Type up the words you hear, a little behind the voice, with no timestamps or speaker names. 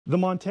The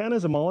Montana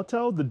is a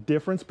Molotow. The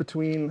difference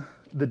between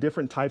the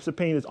different types of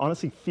paint is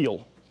honestly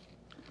feel.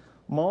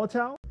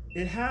 Molotow,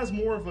 it has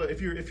more of a,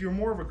 if you're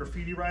more of a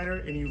graffiti writer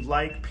and you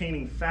like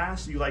painting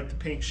fast, you like the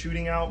paint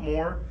shooting out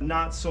more,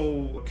 not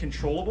so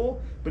controllable,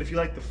 but if you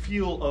like the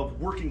feel of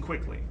working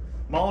quickly,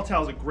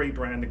 Molotow is a great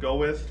brand to go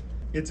with.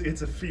 It's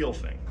a feel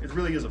thing. It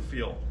really is a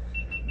feel.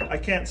 I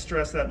can't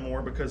stress that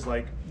more because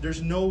like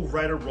there's no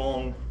right or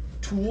wrong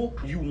tool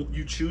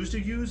you choose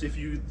to use. If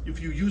you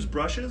use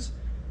brushes,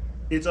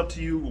 it's up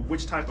to you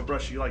which type of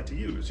brush you like to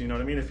use. You know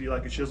what I mean? If you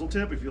like a chisel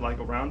tip, if you like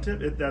a round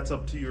tip, that's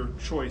up to your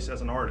choice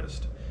as an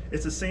artist.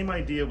 It's the same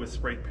idea with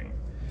spray paint.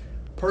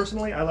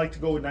 Personally, I like to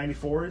go with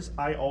 94s.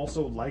 I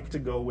also like to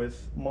go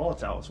with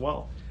Molotow as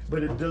well.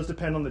 But it does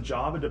depend on the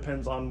job. It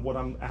depends on what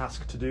I'm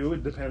asked to do.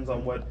 It depends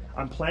on what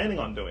I'm planning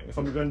on doing. If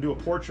I'm going to do a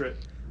portrait,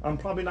 I'm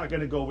probably not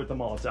going to go with the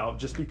Molotow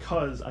just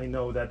because I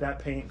know that that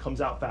paint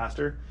comes out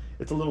faster.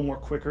 It's a little more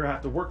quicker. I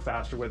have to work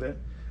faster with it.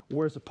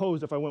 Whereas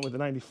opposed, if I went with a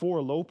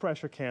 94 low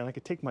pressure can, I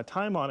could take my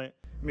time on it,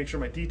 make sure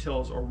my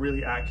details are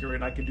really accurate,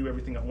 and I can do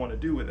everything I want to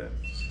do with it.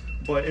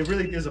 But it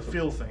really is a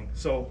feel thing.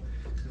 So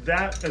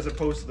that, as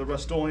opposed to the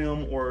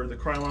Rust-Oleum or the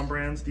Krylon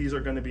brands, these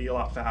are going to be a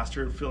lot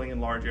faster, filling in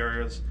large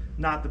areas.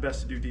 Not the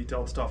best to do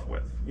detailed stuff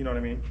with. You know what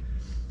I mean?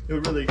 It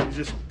really, you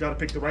just got to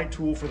pick the right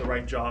tool for the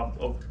right job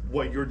of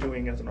what you're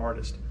doing as an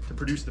artist to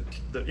produce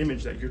the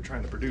image that you're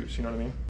trying to produce. You know what I mean?